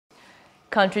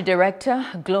Country Director,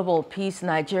 Global Peace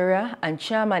Nigeria and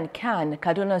Chairman CAN,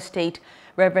 Kaduna State,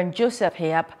 Reverend Joseph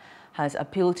Hayab, has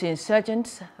appealed to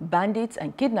insurgents, bandits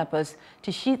and kidnappers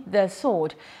to sheath their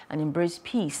sword and embrace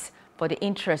peace for the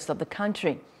interest of the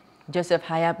country. Joseph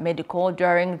Hayab made the call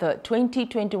during the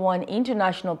 2021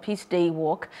 International Peace Day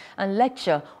Walk and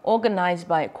Lecture organized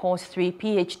by Course 3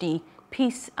 PhD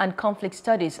Peace and Conflict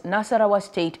Studies, Nasarawa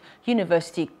State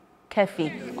University,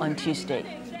 Kefi, on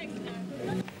Tuesday.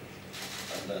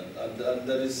 And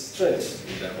there is strength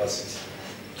in diversity.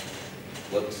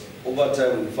 But over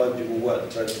time, we find people who are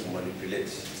trying to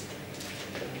manipulate.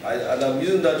 And I'm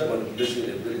using that manipulation in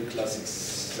a very classic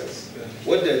sense.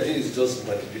 What they're doing is just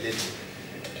manipulating.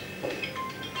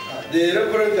 The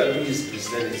reverend can do his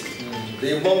Christianity.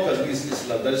 The imam can do his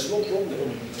Islam. There is no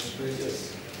problem.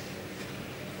 Yes.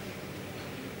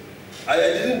 I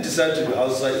didn't decide to be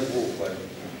outside Igbo.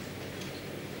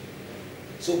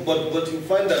 So, but you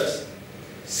find that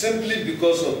simply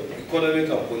because of economic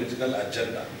and political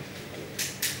agenda,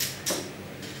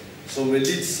 some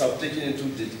elites have taken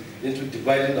into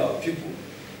dividing our people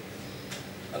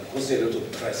and causing a lot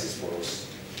of crisis for us.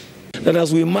 That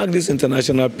as we mark this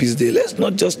International Peace Day, let's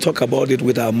not just talk about it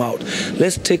with our mouth.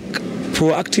 Let's take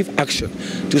proactive action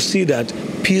to see that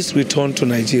peace return to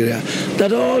Nigeria,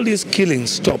 that all these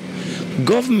killings stop.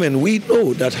 Government, we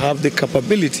know that have the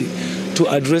capability to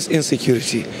address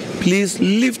insecurity. Please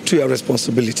live to your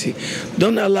responsibility.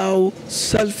 Don't allow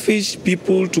selfish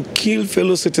people to kill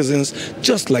fellow citizens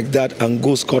just like that and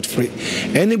go scot-free.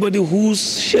 Anybody who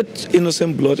shed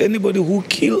innocent blood, anybody who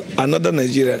killed another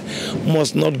Nigerian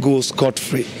must not go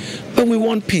scot-free. But we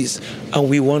want peace, and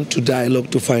we want to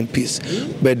dialogue to find peace.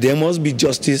 But there must be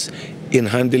justice in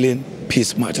handling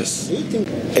peace matters.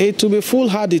 It will be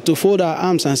foolhardy to fold our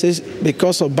arms and say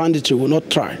because of banditry we will not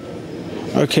try.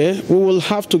 Okay, we will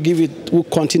have to give it, we'll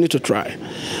continue to try.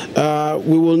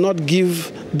 We will not give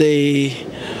the,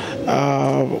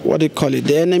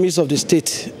 the enemies of the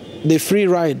state the free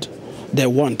ride they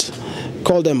want.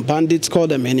 Call them bandits, call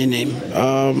them any name.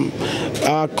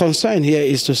 Our concern here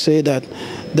is to say that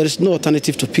there is no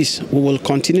alternative to peace. We will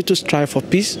continue to strive for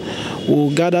peace. We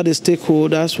will gather the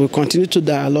stakeholders, we'll continue to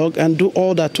dialogue and do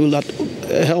all that will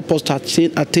help us to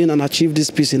attain and achieve this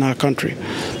peace in our country.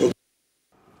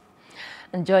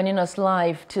 And joining us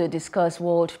live to discuss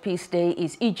World Peace Day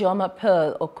is Ijoma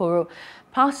Pearl Okoro,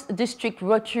 past District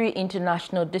Rotary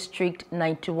International District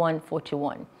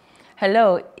 9141.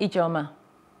 Hello, Ijoma.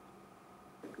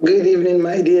 Good evening,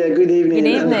 my dear. Good evening. Good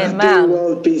evening, ma'am.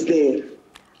 World Peace Day.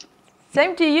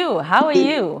 Same to you. How are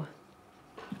you?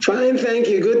 Fine, thank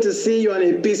you. Good to see you on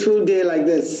a peaceful day like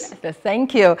this.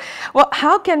 Thank you. Well,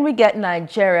 how can we get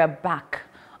Nigeria back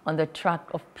on the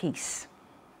track of peace?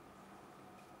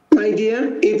 My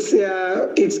dear, it's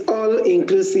all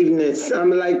inclusiveness.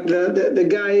 Like the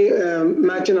guy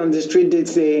marching on the street did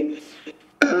say,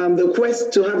 the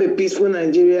quest to have a peaceful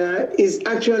Nigeria is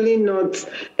actually not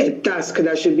a task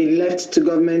that should be left to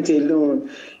government alone.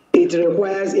 It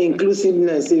requires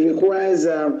inclusiveness. It requires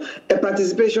a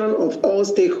participation of all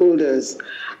stakeholders.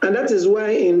 And that is why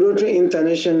in Rotary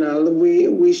International,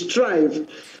 we strive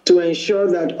to ensure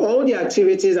that all the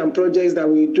activities and projects that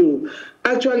we do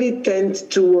actually tend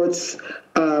towards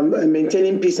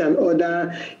maintaining peace and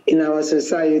order in our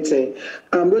society.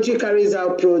 Rotary carries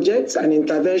out projects and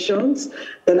interventions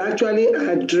that actually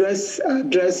address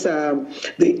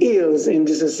the ills in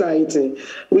the society.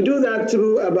 We do that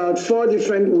through about 4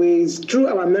 different ways, through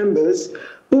our members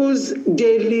whose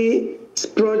daily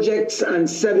projects and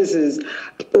services,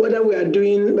 whether we are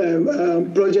doing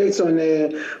projects on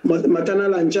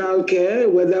maternal and child care,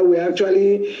 whether we're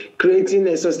actually creating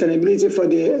a sustainability for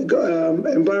the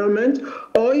environment,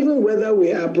 or even whether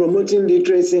we are promoting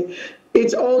literacy,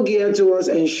 it's all geared towards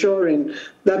ensuring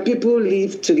that people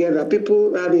live together,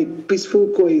 people have a peaceful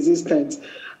coexistence.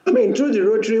 I mean, through the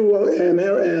Rotary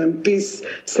Peace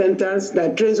Centers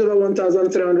that trains over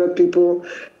 1,300 people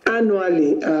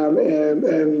annually, about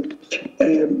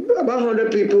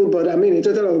 100 people, but I mean a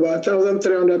total of about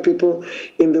 1,300 people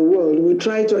in the world. We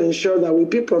try to ensure that we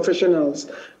pick professionals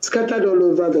scattered all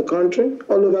over the country,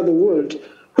 all over the world,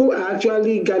 who are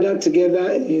actually gathered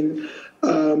together in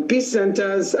peace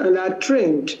centers and are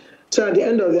trained. So at the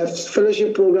end of their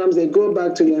fellowship programs, they go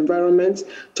back to the environment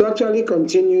to actually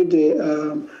continue the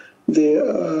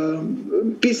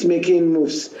peacemaking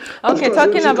moves. Okay, of course,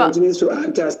 talking about continues to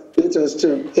act as leaders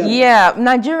too. Yeah,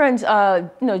 Nigerians are,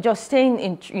 just staying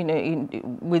in,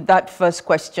 with that first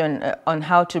question on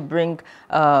how to bring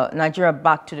Nigeria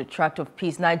back to the track of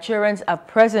peace. Nigerians are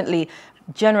presently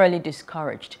generally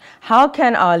discouraged. How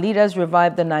can our leaders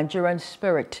revive the Nigerian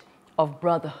spirit of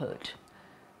brotherhood?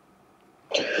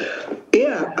 Yeah,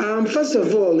 First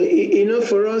of all,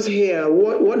 for us here,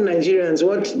 what Nigerians,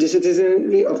 what the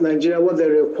citizenry of Nigeria, what they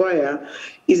require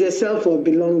is a self of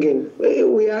belonging.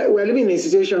 We're living in a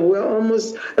situation where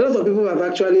almost a lot of people have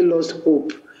actually lost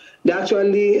hope. They're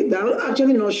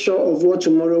actually not sure of what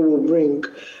tomorrow will bring.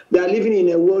 They are living in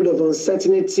a world of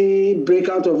uncertainty,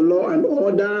 breakout of law and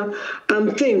order,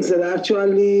 and things that are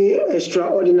actually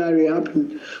extraordinary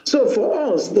happen. So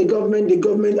for us, the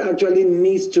government actually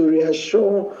needs to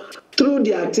reassure, through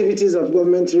the activities of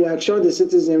government, reassure the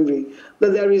citizenry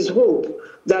that there is hope,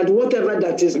 that whatever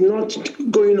that is not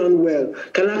going on well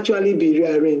can actually be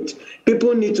rearranged.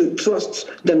 People need to trust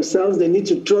themselves, they need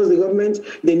to trust the government,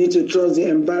 they need to trust the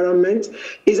environment.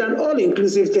 It's an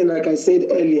all-inclusive thing, like I said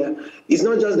earlier. It's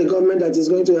not just the government that is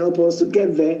going to help us to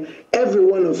get there. Every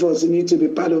one of us needs to be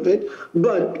part of it.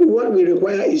 But what we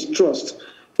require is trust.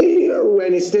 We're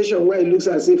in a situation where it looks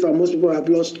as if most people have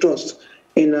lost trust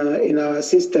in our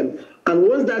system. And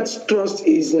once that trust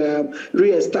is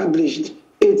re-established,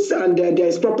 there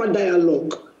is proper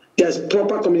dialogue, there's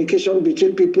proper communication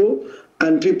between people,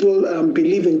 and people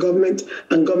believe in government,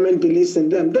 and government believes in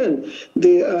them, then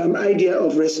the idea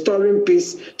of restoring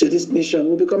peace to this nation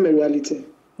will become a reality.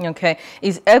 Okay.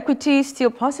 Is equity still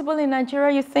possible in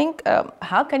Nigeria, you think?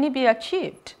 How can it be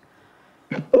achieved?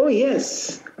 Oh,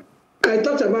 yes. I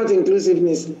talked about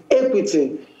inclusiveness.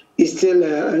 Equity is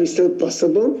still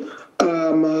possible.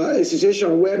 A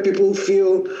situation where people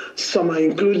feel some are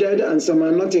included and some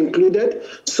are not included,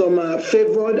 some are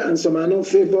favored and some are not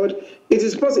favored. It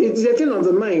is possible. It is a thing of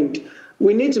the mind.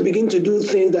 We need to begin to do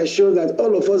things that show that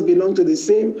all of us belong to the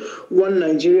same one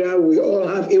Nigeria. We all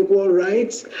have equal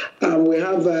rights. We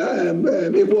have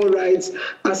equal rights,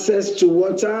 access to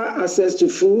water, access to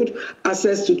food,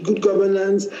 access to good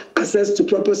governance, access to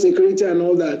proper security and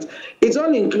all that. It's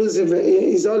all inclusive.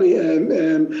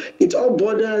 It all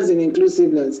borders in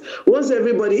inclusiveness. Once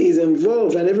everybody is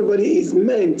involved and everybody is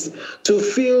meant to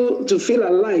feel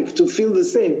alike, to feel the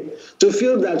same, to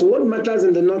feel that what matters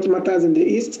in the north matters in the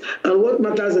east, and what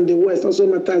matters in the west also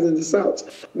matters in the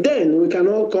south, then we can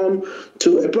all come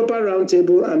to a proper round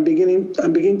table and begin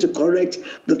to correct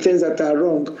the things that are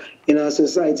wrong in our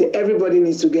society. Everybody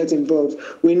needs to get involved.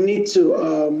 We need to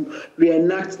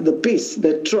reenact the peace,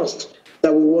 the trust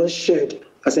that we once shared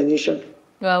as a nation.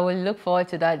 Well, we'll look forward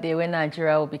to that day when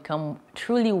Nigeria will become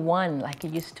truly one like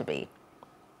it used to be.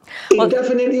 It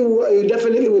definitely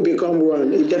will become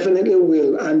one. It definitely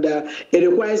will. And it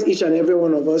requires each and every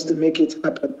one of us to make it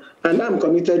happen. And I'm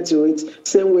committed to it,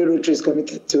 same way Rotary is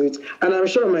committed to it. And I'm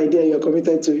sure, my dear, you're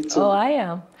committed to it too. Oh, I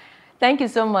am. Thank you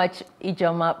so much,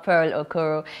 Ijoma Pearl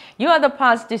Okoro. You are the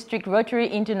past District Rotary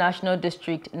International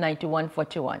District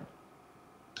 9141.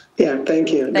 Yeah,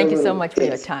 thank you. Thank you so much for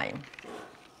your time.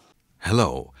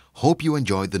 Hello. Hope you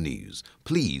enjoyed the news.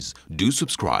 Please do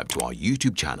subscribe to our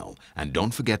YouTube channel and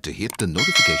don't forget to hit the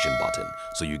notification button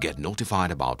so you get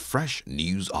notified about fresh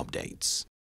news updates.